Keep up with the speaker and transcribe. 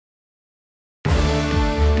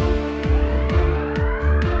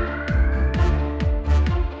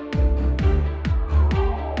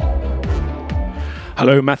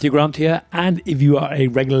Hello, Matthew Grant here, and if you are a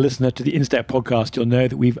regular listener to the InsTech podcast, you'll know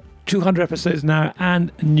that we've 200 episodes now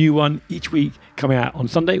and a new one each week coming out on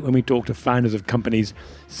Sunday when we talk to founders of companies,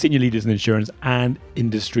 senior leaders in insurance and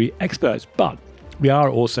industry experts. But we are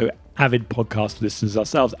also avid podcast listeners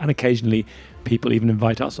ourselves, and occasionally people even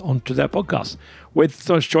invite us onto their podcasts. With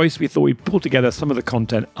such choice, we thought we'd pull together some of the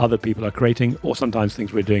content other people are creating, or sometimes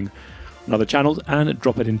things we're doing on other channels, and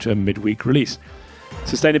drop it into a midweek release.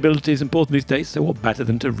 Sustainability is important these days, so what better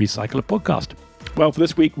than to recycle a podcast? Well, for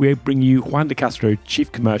this week, we bring you Juan de Castro, Chief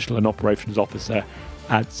Commercial and Operations Officer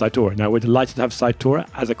at Cytora. Now, we're delighted to have Cytora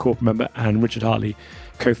as a corporate member, and Richard Hartley,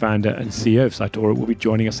 co-founder and CEO of Cytora, will be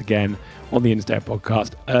joining us again on the InsTech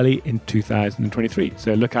podcast early in 2023.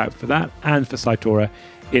 So look out for that and for Cytora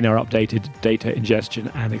in our updated data ingestion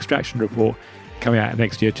and extraction report coming out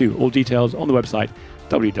next year too. All details on the website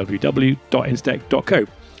www.instech.co.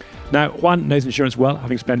 Now, Juan knows insurance well,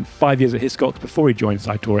 having spent 5 years at Hiscox before he joined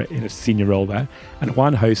Cytora in a senior role there. And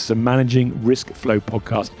Juan hosts a Managing Risk Flow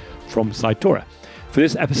podcast from Cytora. For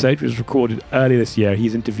this episode, which was recorded earlier this year,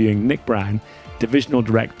 he's interviewing Nick Brown, Divisional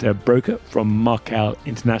Director Broker from Markel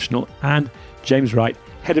International, and James Wright,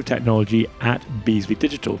 Head of Technology at Beazley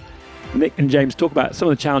Digital. Nick and James talk about some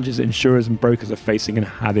of the challenges that insurers and brokers are facing and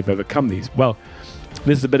how they've overcome these. Well,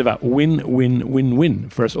 this is a bit of a win-win-win-win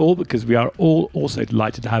for us all, because we are all also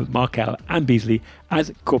delighted to have Markel and Beazley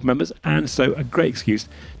as corporate members, and so a great excuse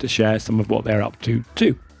to share some of what they're up to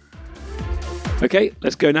too. Okay,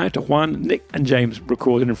 let's go now to Juan, Nick and James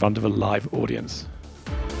recorded in front of a live audience.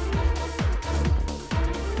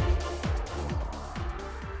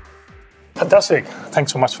 Fantastic.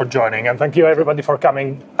 Thanks so much for joining, and thank you everybody for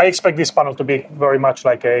coming. I expect this panel to be very much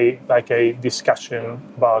like a discussion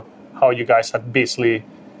about how you guys at Beazley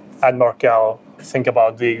and Markel think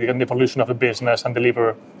about the evolution of the business and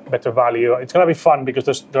deliver better value. It's going to be fun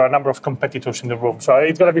because there are a number of competitors in the room, so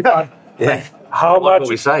it's going to be fun. Yeah. How like much? What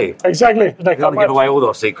we say. Exactly. Like we don't give away all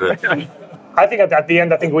our secrets. I think at the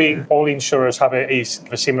end, we all insurers have a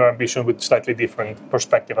similar ambition with slightly different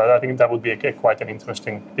perspective. I think that would be quite an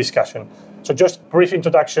interesting discussion. So just brief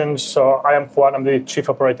introductions. So I am Juan. I'm the Chief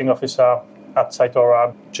Operating Officer at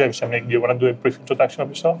Cytora. James and Nick, do you want to do a brief introduction of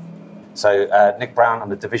yourself? So Nick Brown, I'm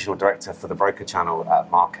the Divisional Director for the broker channel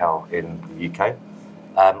at Markel in the UK.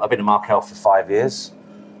 I've been at Markel for 5 years.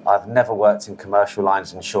 I've never worked in commercial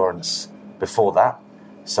lines insurance before that.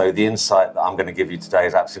 So the insight that I'm going to give you today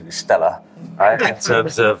is absolutely stellar, right, in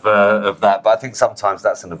terms of that. But I think sometimes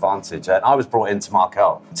that's an advantage. And I was brought into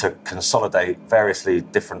Markel to consolidate variously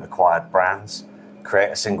different acquired brands, create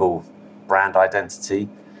a single brand identity,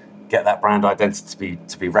 get that brand identity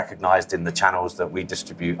to be recognised in the channels that we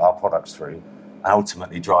distribute our products through, and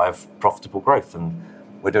ultimately drive profitable growth. And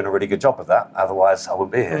we're doing a really good job of that. Otherwise, I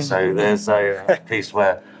wouldn't be here. So there's a piece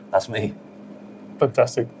where that's me.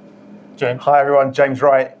 Fantastic. James. Hi everyone, James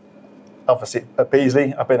Wright, obviously at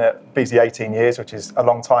Beazley. I've been at Beazley 18 years, which is a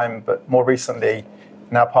long time, but more recently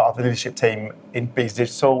now part of the leadership team in Beazley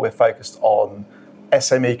Digital. We're focused on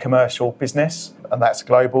SME commercial business, and that's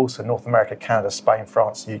global, so North America, Canada, Spain,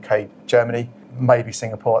 France, UK, Germany, maybe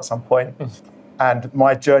Singapore at some point. And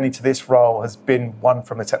my journey to this role has been one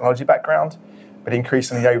from a technology background, but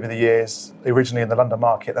increasingly over the years, originally in the London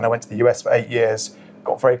market, then I went to the US for 8 years,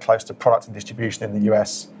 got very close to product and distribution in the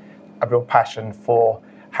US, a real passion for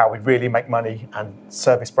how we really make money and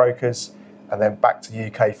service brokers, and then back to the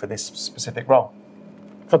UK for this specific role.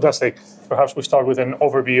 Fantastic. Perhaps we start with an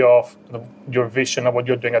overview of your vision of what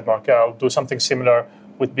you're doing at Markel. Do something similar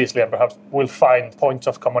with Beazley, and perhaps we'll find points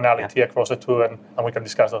of commonality across the two, and we can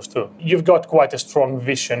discuss those too. You've got quite a strong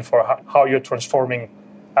vision for how you're transforming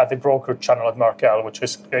at the broker channel at Markel, which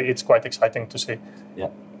is it's quite exciting to see. Yeah.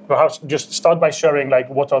 Perhaps just start by sharing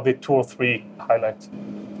what are the 2 or 3 highlights.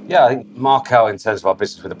 Yeah, I think Markel, in terms of our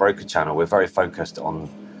business with the broker channel, we're very focused on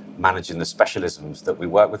managing the specialisms that we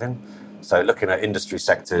work within. So looking at industry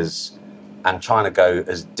sectors and trying to go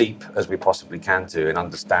as deep as we possibly can to in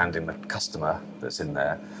understanding the customer that's in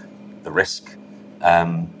there, the risk,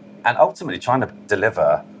 and ultimately trying to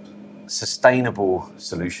deliver sustainable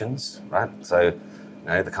solutions, right? So,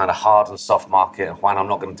 the kind of hard and soft market. And Juan, I'm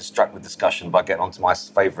not going to distract the discussion by getting onto my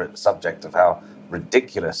favourite subject of how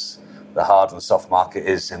ridiculous the hard and soft market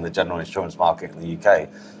is in the general insurance market in the UK.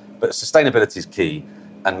 But sustainability is key,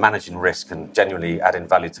 and managing risk and genuinely adding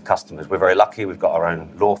value to customers. We're very lucky. We've got our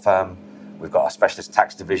own law firm. We've got our specialist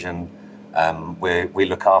tax division. We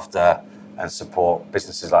look after and support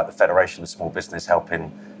businesses like the Federation of Small Business,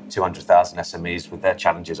 helping 200,000 SMEs with their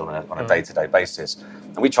challenges on a day-to-day basis.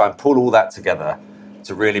 And we try and pull all that together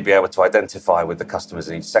to really be able to identify with the customers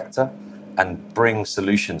in each sector and bring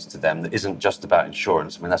solutions to them that isn't just about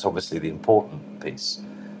insurance. I mean, that's obviously the important piece,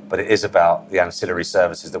 but it is about the ancillary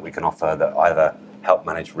services that we can offer that either help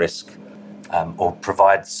manage risk or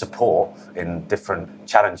provide support in different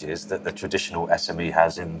challenges that the traditional SME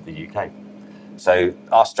has in the UK. So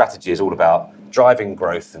our strategy is all about driving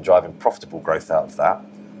growth and driving profitable growth out of that,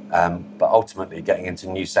 but ultimately getting into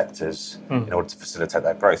new sectors in order to facilitate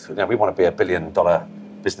that growth. You know, we want to be $1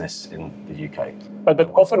 billion business in the UK.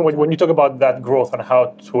 But often when you talk about that growth and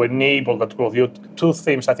how to enable that growth, you have two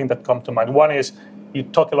themes I think that come to mind. One is you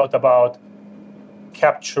talk a lot about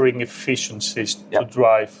capturing efficiencies to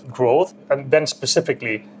drive growth, and then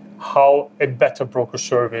specifically how a better broker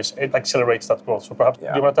service it accelerates that growth. So perhaps do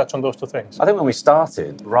you want to touch on those two things? I think when we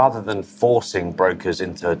started, rather than forcing brokers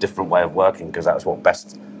into a different way of working, because that was what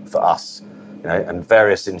best for us, you know, and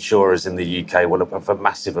various insurers in the UK will have a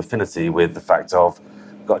massive affinity with the fact of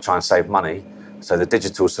we've got to try and save money. So the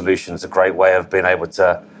digital solution is a great way of being able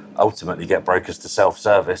to ultimately get brokers to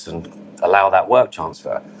self-service and allow that work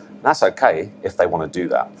transfer. And that's okay if they want to do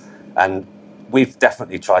that. And we've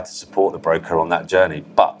definitely tried to support the broker on that journey.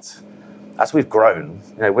 But as we've grown,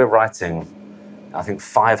 you know, we're writing, I think,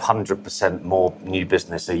 500% more new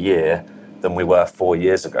business a year than we were 4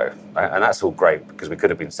 years ago. Right? And that's all great because we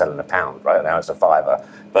could have been selling £1, right? Now it's a £5.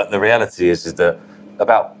 But the reality is that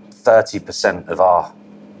about 30% of our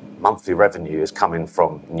monthly revenue is coming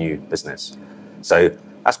from new business. So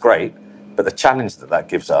that's great. But the challenge that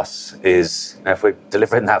gives us is, you know, if we're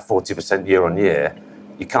delivering that 40% year on year,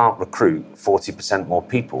 you can't recruit 40% more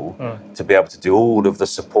people to be able to do all of the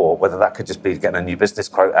support, whether that could just be getting a new business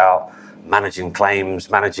quote out, managing claims,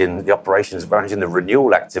 managing the operations, managing the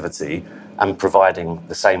renewal activity, and providing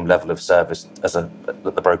the same level of service as that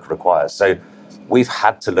the broker requires. So we've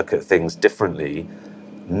had to look at things differently,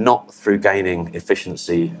 not through gaining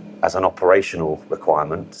efficiency as an operational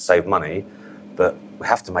requirement to save money, but we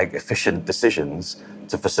have to make efficient decisions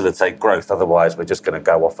to facilitate growth. Otherwise, we're just going to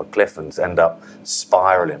go off a cliff and end up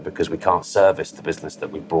spiraling because we can't service the business that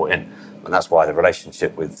we've brought in. And that's why the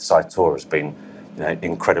relationship with Cytora has been, you know,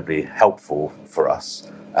 incredibly helpful for us,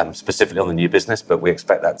 specifically on the new business, but we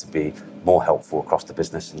expect that to be more helpful across the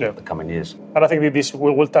business in the coming years. And I think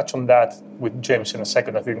we'll touch on that with James in a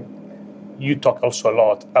second. I think you talk also a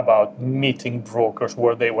lot about meeting brokers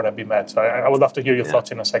where they want to be met. So I would love to hear your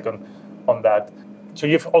thoughts in a second on that. So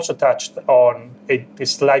you've also touched on a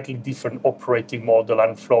slightly different operating model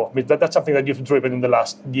and flow. I mean, that's something that you've driven in the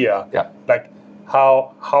last year. Yeah. Like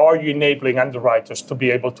how are you enabling underwriters to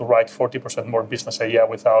be able to write 40% more business a year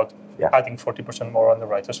without adding 40% more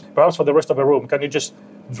underwriters? Perhaps for the rest of the room, can you just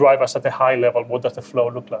drive us at a high level? What does the flow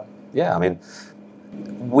look like? Yeah, I mean,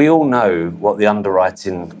 we all know what the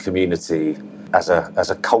underwriting community as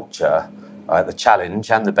a culture, the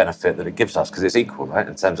challenge and the benefit that it gives us, because it's equal, right,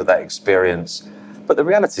 in terms of that experience. But the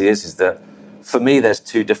reality is that for me, there's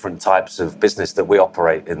two different types of business that we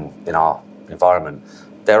operate in our environment.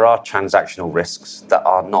 There are transactional risks that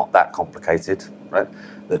are not that complicated, right,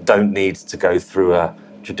 that don't need to go through a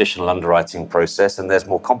traditional underwriting process. And there's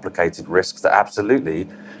more complicated risks that absolutely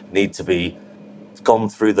need to be gone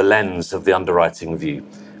through the lens of the underwriting view.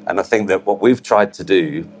 And I think that what we've tried to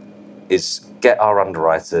do is get our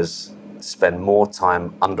underwriters to spend more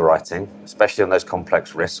time underwriting, especially on those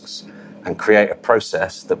complex risks, and create a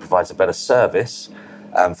process that provides a better service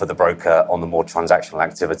for the broker on the more transactional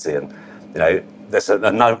activity. And, you know, there's a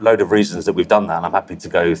load of reasons that we've done that, and I'm happy to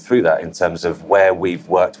go through that in terms of where we've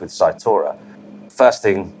worked with Cytora. First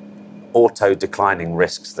thing, auto-declining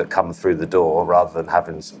risks that come through the door rather than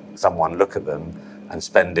having someone look at them and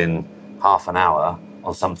spending half an hour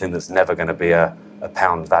on something that's never going to be a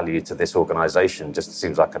pound value to this organisation just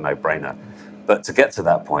seems like a no-brainer. But to get to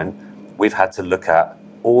that point, we've had to look at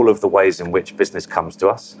all of the ways in which business comes to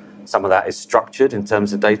us. Some of that is structured in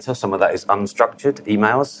terms of data. Some of that is unstructured,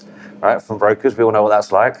 emails, right, from brokers. We all know what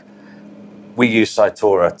that's like. We use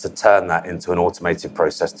Cytora to turn that into an automated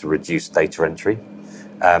process to reduce data entry,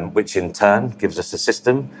 which in turn gives us a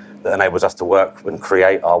system that enables us to work and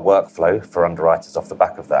create our workflow for underwriters off the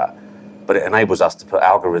back of that. But it enables us to put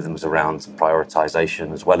algorithms around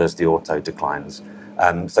prioritization as well as the auto declines,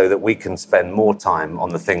 so that we can spend more time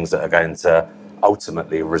on the things that are going to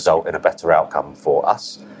ultimately result in a better outcome for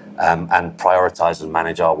us, and prioritize and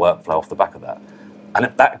manage our workflow off the back of that. And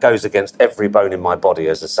that goes against every bone in my body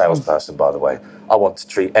as a salesperson, by the way. I want to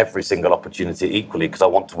treat every single opportunity equally because I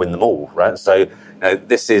want to win them all, right? So, you know,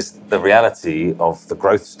 this is the reality of the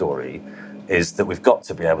growth story, is that we've got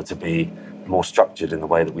to be able to be more structured in the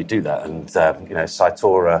way that we do that. And, you know,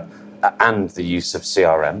 Cytora and the use of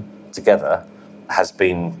CRM together has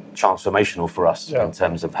been transformational for us in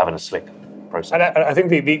terms of having a slick process. And I think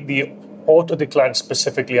the auto decline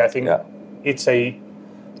specifically, I think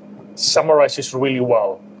summarizes really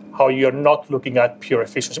well how you're not looking at pure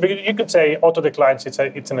efficiency. Because you could say auto declines, it's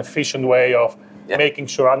an efficient way of making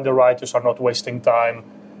sure underwriters are not wasting time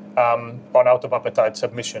on out of appetite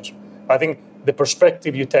submissions. I think the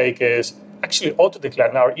perspective you take is actually auto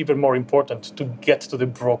decline are even more important to get to the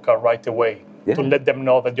broker right away, to let them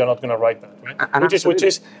know that you're not going to write that, right? And which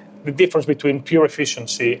is the difference between pure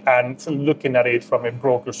efficiency and looking at it from a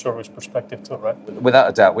broker service perspective too, right? Without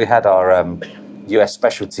a doubt, we had our US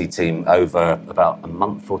specialty team over about a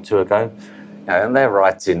month or two ago, and they're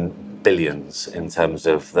writing billions in terms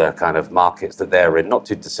of the kind of markets that they're in, not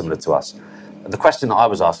too dissimilar to us. And the question that I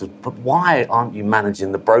was asked was, but why aren't you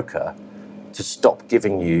managing the broker to stop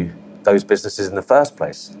giving you those businesses in the first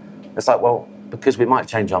place? It's like, well, because we might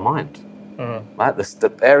change our mind. Right?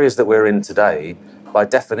 The areas that we're in today, by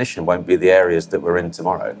definition, won't be the areas that we're in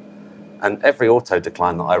tomorrow. And every auto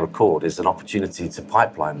decline that I record is an opportunity to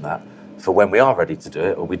pipeline that for when we are ready to do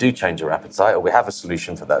it, or we do change our appetite, or we have a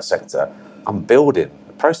solution for that sector. I'm building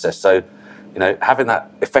a process. So, having that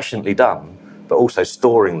efficiently done, but also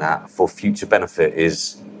storing that for future benefit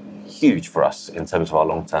is huge for us in terms of our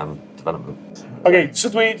long-term development. Okay,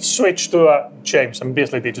 should we switch to James and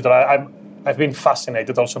Beazley Digital? I've been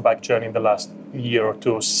fascinated also by Journey in the last year or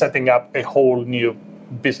two, setting up a whole new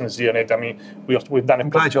business unit. I mean, we've done. I'm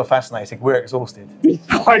glad you're fascinated. We're exhausted.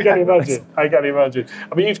 I can imagine.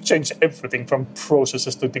 I mean, you've changed everything from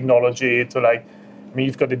processes to technology to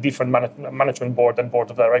you've got a different management board and board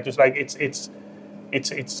of directors.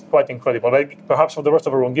 It's quite incredible. Perhaps for the rest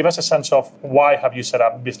of the room, give us a sense of why have you set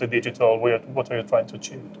up Beazley Digital? What are you trying to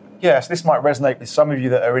achieve? Yes, this might resonate with some of you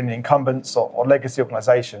that are in incumbents or legacy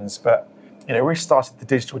organisations, but we started the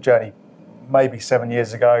digital journey maybe 7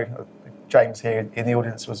 years ago. James here in the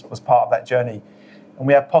audience was part of that journey. And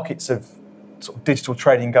we had pockets of sort of digital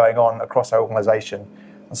trading going on across our organisation.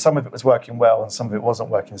 And some of it was working well and some of it wasn't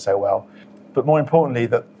working so well. But more importantly,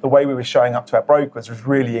 the way we were showing up to our brokers was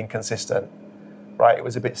really inconsistent, right? It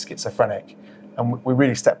was a bit schizophrenic. And we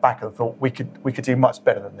really stepped back and thought we could do much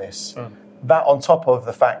better than this. That on top of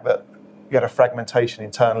the fact that we had a fragmentation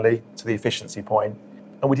internally to the efficiency point,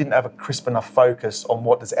 and we didn't have a crisp enough focus on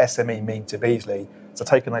what does SME mean to Beazley. So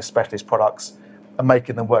taking those specialist products and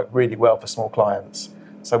making them work really well for small clients.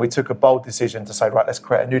 So we took a bold decision to say, right, let's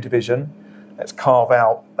create a new division. Let's carve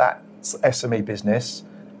out that SME business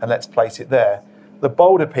and let's place it there. The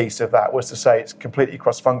bolder piece of that was to say it's completely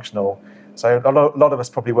cross-functional. So a lot of us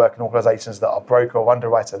probably work in organisations that are broker or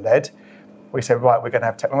underwriter-led. We said, right, we're going to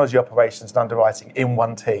have technology operations and underwriting in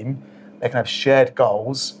one team. They can have shared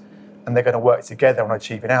goals and they're going to work together on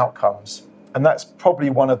achieving outcomes. And that's probably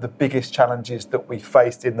one of the biggest challenges that we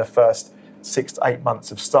faced in the first 6 to 8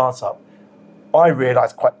 months of startup. I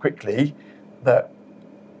realised quite quickly that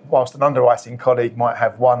whilst an underwriting colleague might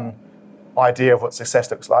have one idea of what success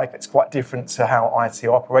looks like, it's quite different to how IT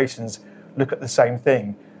operations look at the same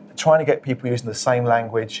thing. Trying to get people using the same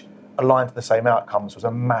language, aligned to the same outcomes, was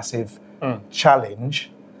a massive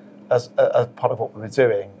challenge as part of what we were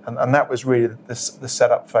doing. And that was really the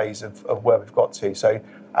setup phase of where we've got to. So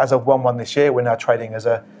as of 1/1 this year, we're now trading as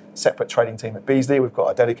a separate trading team at Beazley. We've got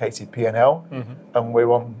a dedicated P&L, and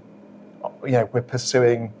we're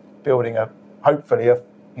pursuing building hopefully a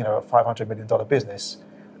 $500 million business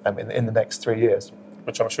in the next 3 years.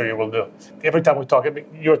 Which I'm sure you will do. Every time we talk,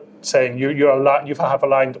 you're saying you have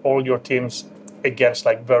aligned all your teams against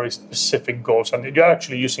very specific goals, and you're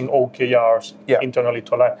actually using OKRs internally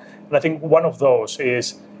to align. And I think one of those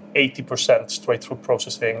is 80% straight-through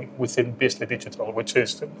processing within Beazley Digital, which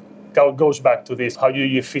goes back to this, how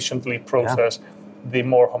you efficiently process the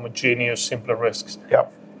more homogeneous, simpler risks. Yeah.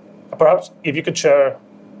 Perhaps if you could share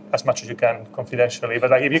as much as you can confidentially,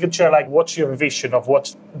 but if you could share what's your vision of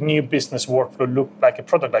what new business workflow look like, a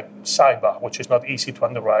product like cyber, which is not easy to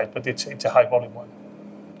underwrite, but it's a high volume one.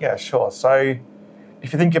 Yeah, sure. So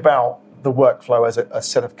if you think about the workflow as a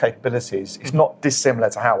set of capabilities, it's not dissimilar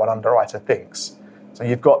to how an underwriter thinks. So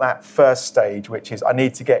you've got that first stage, which is I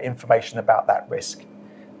need to get information about that risk.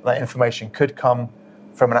 That information could come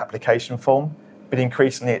from an application form, but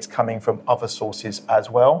increasingly it's coming from other sources as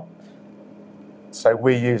well. So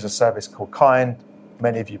we use a service called Kind.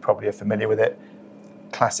 Many of you probably are familiar with it.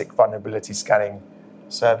 Classic vulnerability scanning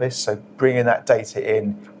service. So bringing that data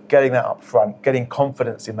in, getting that up front, getting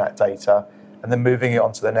confidence in that data, and then moving it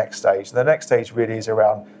on to the next stage. The next stage really is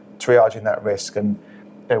around triaging that risk. And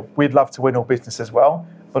we'd love to win all business as well,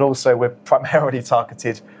 but also we're primarily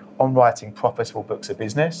targeted on writing profitable books of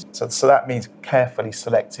business. So that means carefully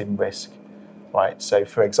selecting risk, right? So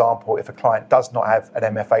for example, if a client does not have an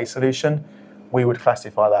MFA solution, we would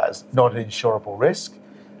classify that as not an insurable risk.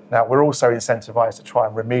 Now, we're also incentivized to try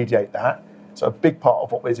and remediate that. So a big part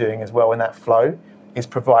of what we're doing as well in that flow is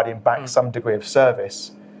providing back some degree of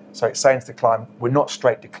service. So it's saying to the client, we're not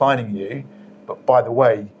straight declining you, but by the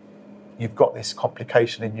way, you've got this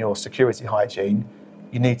complication in your security hygiene,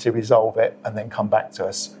 you need to resolve it and then come back to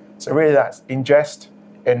us. So really that's ingest,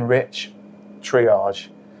 enrich, triage.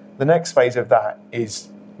 The next phase of that is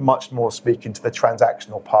much more speaking to the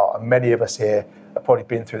transactional part, and many of us here have probably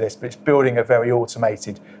been through this, but it's building a very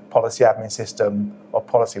automated policy admin system or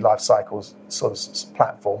policy life cycles sort of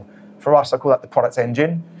platform. For us, I call that the product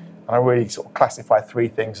engine, and I really sort of classify three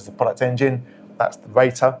things as the product engine. That's the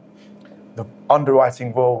rater, the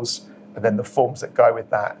underwriting rules, and then the forms that go with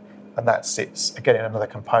that, and that sits again in another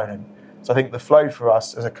component. So I think the flow for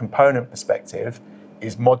us as a component perspective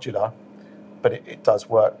is modular, but it does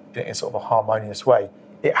work in sort of a harmonious way.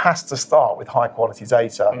 It has to start with high quality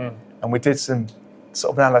data, and we did some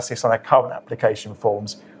sort of analysis on our current application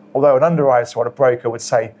forms. Although an underwriter or a broker would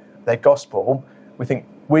say they're gospel, we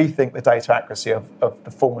think the data accuracy of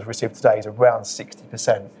the forms received today is around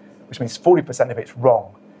 60%, which means 40% of it's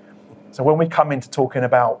wrong. So when we come into talking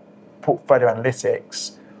about portfolio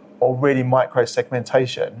analytics or really micro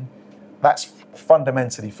segmentation, that's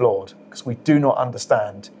fundamentally flawed because we do not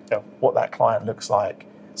understand what that client looks like.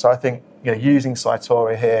 So I think using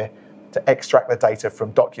Cytora here to extract the data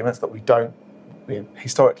from documents that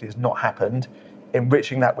historically has not happened,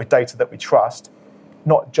 enriching that with data that we trust,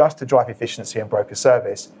 not just to drive efficiency and broker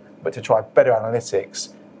service, but to drive better analytics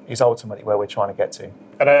is ultimately where we're trying to get to.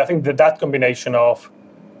 And I think that combination of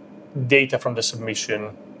data from the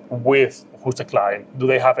submission with who's the client, do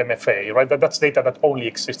they have MFA, right? That's data that only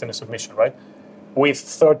exists in a submission, right? With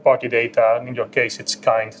third-party data, in your case, it's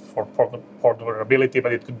kind for port vulnerability,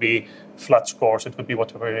 but it could be flat scores, it could be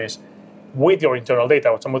whatever it is. With your internal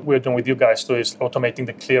data, what we're doing with you guys too is automating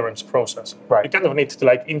the clearance process. Right. You kind of need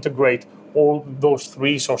to integrate all those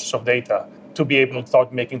three sources of data to be able to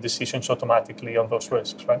start making decisions automatically on those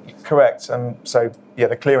risks, right? Correct. So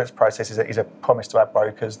the clearance process is a promise to our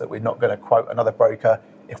brokers that we're not going to quote another broker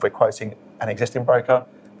if we're quoting an existing broker.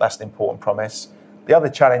 That's an important promise. The other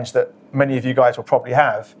challenge that many of you guys will probably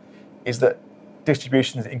have is that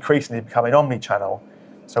distribution is increasingly becoming omni-channel.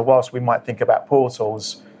 So whilst we might think about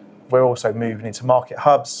portals, we're also moving into market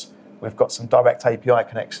hubs. We've got some direct API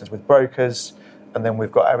connections with brokers, and then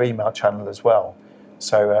we've got our email channel as well.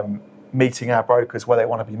 So meeting our brokers where they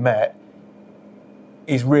want to be met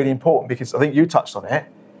is really important because I think you touched on it.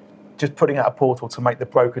 Just putting out a portal to make the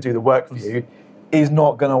broker do the work for you is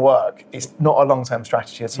not going to work. It's not a long-term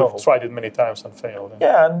strategy at all. We've tried it many times and failed.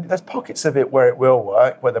 Yeah, and there's pockets of it where it will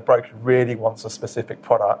work, where the broker really wants a specific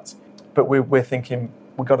product. But we're thinking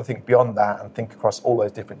we've got to think beyond that and think across all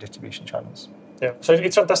those different distribution channels. Yeah, so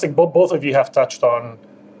it's fantastic. Both of you have touched on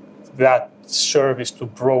that service to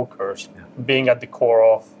brokers being at the core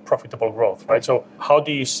of profitable growth, right? So how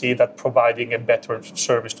do you see that providing a better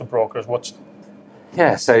service to brokers?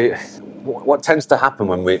 So what tends to happen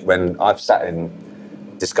when I've sat in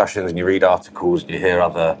discussions and you read articles, you hear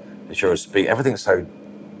other insurers speak, everything's so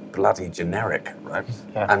bloody generic, right?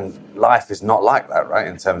 Yeah. And life is not like that, right,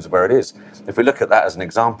 in terms of where it is. If we look at that as an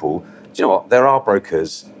example, do you know what? There are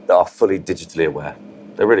brokers that are fully digitally aware.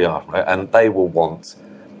 They really are, right? And they will want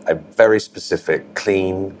a very specific,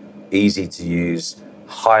 clean, easy to use,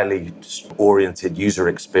 highly oriented user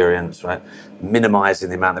experience, right? Minimizing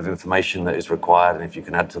the amount of information that is required. And if you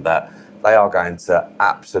can add to that, they are going to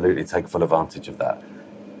absolutely take full advantage of that.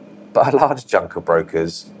 But a large chunk of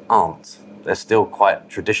brokers aren't. They're still quite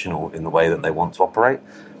traditional in the way that they want to operate.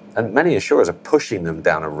 And many insurers are pushing them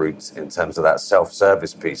down a route in terms of that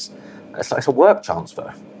self-service piece. It's a work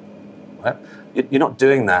transfer, right? You're not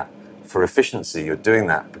doing that for efficiency. You're doing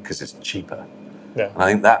that because it's cheaper. Yeah. And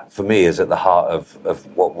I think that, for me, is at the heart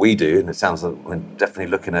of what we do. And it sounds like we're definitely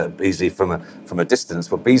looking at Beazley from a distance.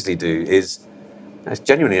 What Beazley do is it's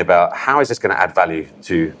genuinely about how is this going to add value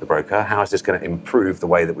to the broker? How is this going to improve the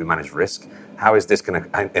way that we manage risk? How is this going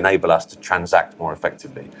to enable us to transact more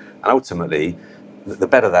effectively? And ultimately, the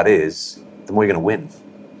better that is, the more you're going to win,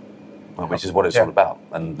 which is what it's all about.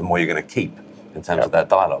 And the more you're going to keep in terms of that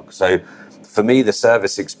dialogue. So for me, the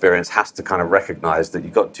service experience has to kind of recognize that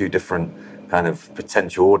you've got two different kind of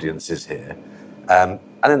potential audiences here. And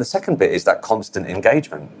then the second bit is that constant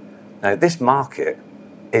engagement. Now, this market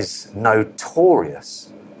is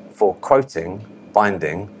notorious for quoting,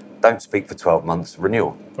 binding, don't speak for 12 months,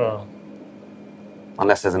 renewal.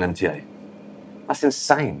 Unless there's an MTA. That's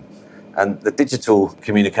insane. And the digital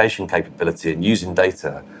communication capability and using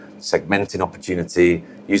data segmenting opportunity,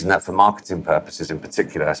 using that for marketing purposes in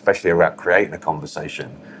particular, especially around creating a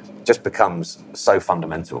conversation, just becomes so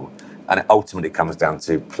fundamental. And it ultimately comes down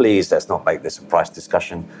to, please, let's not make this a price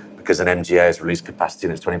discussion because an MGA has released capacity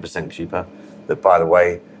and it's 20% cheaper. That, by the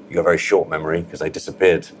way, you got a very short memory because they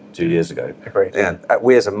disappeared 2 years ago. Agreed. And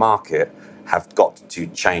we as a market have got to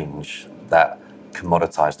change that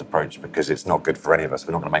commoditized approach because it's not good for any of us.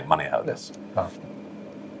 We're not going to make money out of this. No.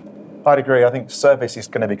 I'd agree. I think service is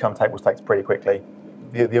going to become table stakes pretty quickly.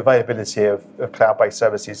 The availability of cloud-based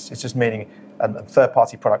services is just meaning, and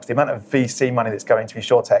third-party products, the amount of VC money that's going to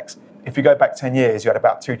insurtechs. If you go back 10 years, you had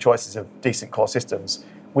about 2 choices of decent core systems.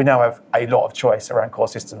 We now have a lot of choice around core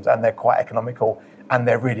systems, and they're quite economical, and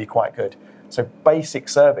they're really quite good. So basic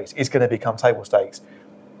service is going to become table stakes.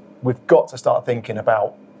 We've got to start thinking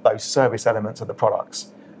about those service elements of the products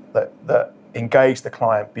that engage the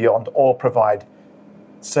client beyond or provide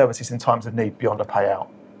services in times of need beyond a payout.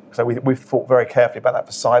 So we've thought very carefully about that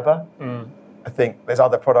for cyber. I think there's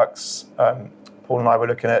other products. Paul and I were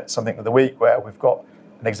looking at something of the week where we've got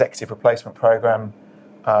an executive replacement program.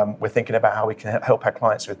 We're thinking about how we can help our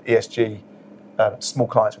clients with ESG, small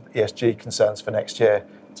clients with ESG concerns for next year.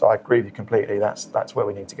 So I agree with you completely. That's where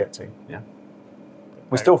we need to get to. Yeah.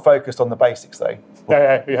 We're still focused on the basics, though.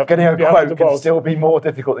 Yeah. Getting a quote can still be more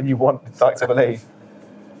difficult than you want, I'd like to believe.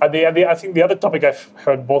 I think the other topic I've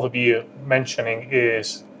heard both of you mentioning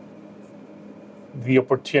is the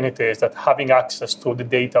opportunities that having access to the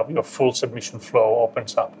data of your full submission flow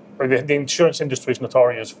opens up. The insurance industry is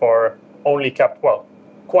notorious for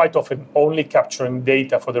quite often only capturing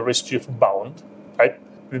data for the risks you've bound, right?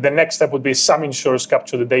 The next step would be some insurers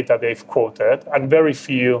capture the data they've quoted, and very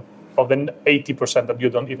few of the 80% that you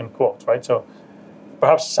don't even quote, right? So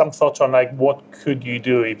perhaps some thoughts on what could you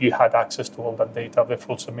do if you had access to all that data of the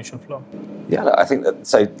full submission flow? Yeah, I think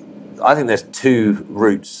there's 2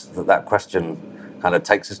 routes that question kind of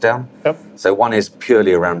takes us down. Yep. So one is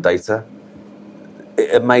purely around data.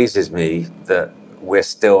 It amazes me that we're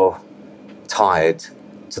still tied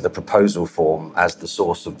to the proposal form as the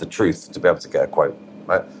source of the truth to be able to get a quote.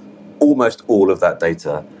 Right? Almost all of that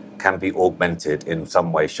data can be augmented in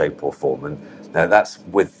some way, shape or form. And that's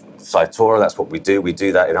with Cytora, that's what we do. We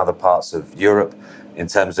do that in other parts of Europe in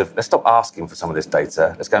terms of, let's stop asking for some of this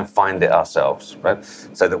data. Let's go and find it ourselves, right?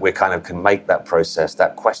 So that we kind of can make that process,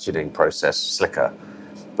 that questioning process slicker.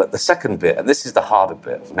 But the second bit, and this is the harder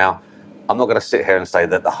bit. Now, I'm not going to sit here and say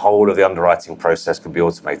that the whole of the underwriting process can be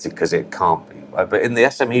automated because it can't be, right? But in the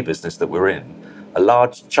SME business that we're in, a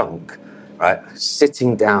large chunk, right,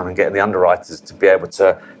 sitting down and getting the underwriters to be able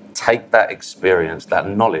to take that experience, that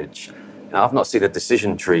knowledge. Now, I've not seen a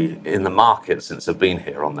decision tree in the market since I've been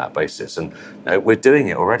here on that basis. And we're doing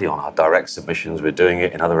it already on our direct submissions. We're doing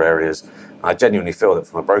it in other areas. And I genuinely feel that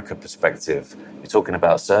from a broker perspective, you're talking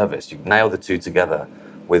about service. You nail the 2 together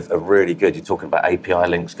with a really good, you're talking about API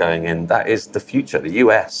links going in. That is the future. The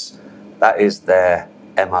US, that is their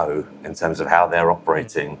MO in terms of how they're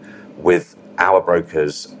operating with our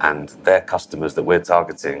brokers and their customers that we're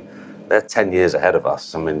targeting. They're 10 years ahead of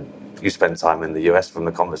us. I mean, you spent time in the US from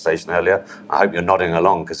the conversation earlier. I hope you're nodding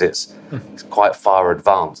along because it's quite far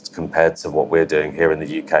advanced compared to what we're doing here in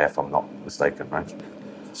the UK, if I'm not mistaken, right?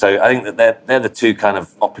 So I think that they're the 2 kind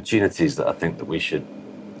of opportunities that I think that we should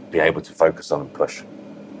be able to focus on and push.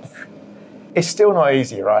 It's still not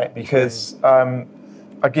easy, right? Because I'll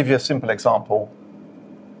give you a simple example.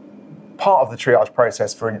 Part of the triage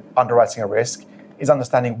process for underwriting a risk is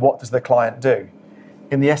understanding what does the client do.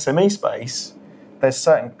 In the SME space, there's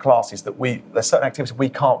certain there's certain activities we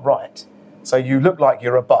can't write. So you look like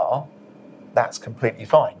you're a bar, that's completely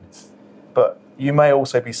fine. But you may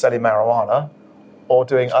also be selling marijuana or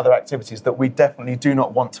doing other activities that we definitely do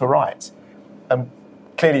not want to write. And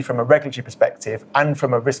clearly from a regulatory perspective and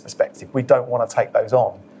from a risk perspective, we don't want to take those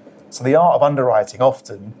on. So the art of underwriting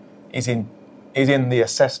often is in the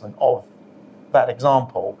assessment of that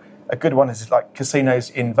example. A good one is like casinos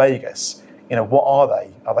in Vegas. What are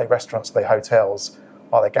they? Are they restaurants? Are they hotels?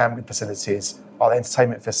 Are they gambling facilities? Are they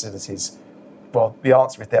entertainment facilities? Well, the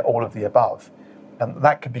answer is they're all of the above. And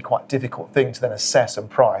that can be quite a difficult thing to then assess and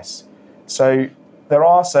price. So there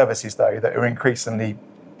are services, though, that are increasingly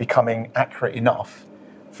becoming accurate enough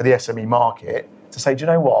for the SME market to say, do you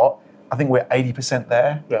know what? I think we're 80%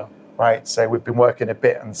 there. Yeah. Right? So we've been working a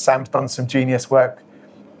bit, and Sam's done some genius work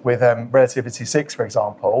with Relativity 6, for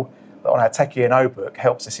example, that on our Tech E&O book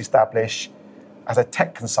helps us establish, as a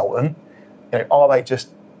tech consultant, are they just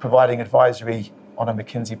providing advisory on a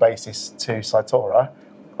McKinsey basis to Cytora,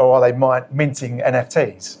 or are they minting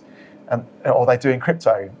NFTs, and are they doing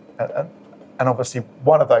crypto? And obviously,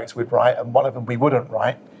 one of those we'd write, and one of them we wouldn't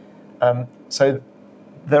write. So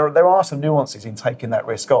there are some nuances in taking that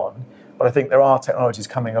risk on, but I think there are technologies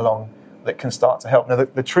coming along that can start to help. Now,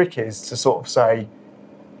 the trick is to sort of say,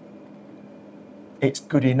 it's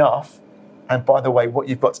good enough, and by the way, what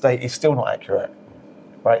you've got today is still not accurate,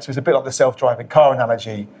 right? So it's a bit like the self-driving car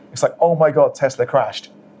analogy. It's like, oh my God, Tesla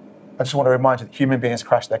crashed. I just want to remind you that human beings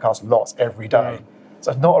crash their cars lots every day.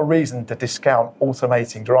 So it's not a reason to discount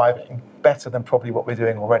automating driving, better than probably what we're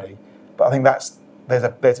doing already. But I think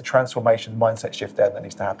there's a transformation mindset shift there that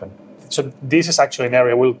needs to happen. So this is actually an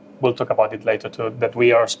area, we'll talk about it later too, that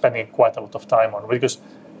we are spending quite a lot of time on, because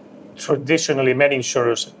traditionally many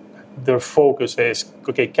insurers, their focus is,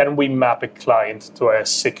 okay, can we map a client to a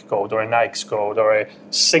SIC code or an AIX code or a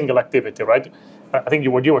single activity, right? I think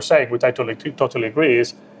what you were saying, which I totally agree,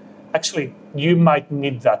 is actually you might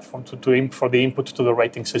need that for the input to the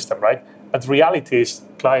rating system, right? But the reality is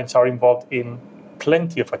clients are involved in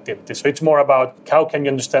plenty of activities. So it's more about how can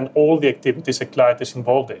you understand all the activities a client is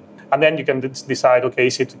involved in. And then you can decide, okay,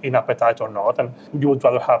 is it in appetite or not? And you would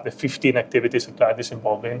rather have the 15 activities a client is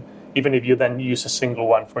involved in, even if you then use a single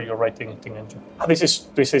one for your rating engine. This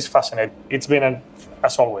is fascinating. It's been,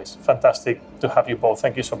 as always, fantastic to have you both.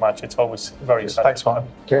 Thank you so much. It's always very exciting. Thanks, Martin.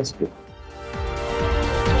 Cheers.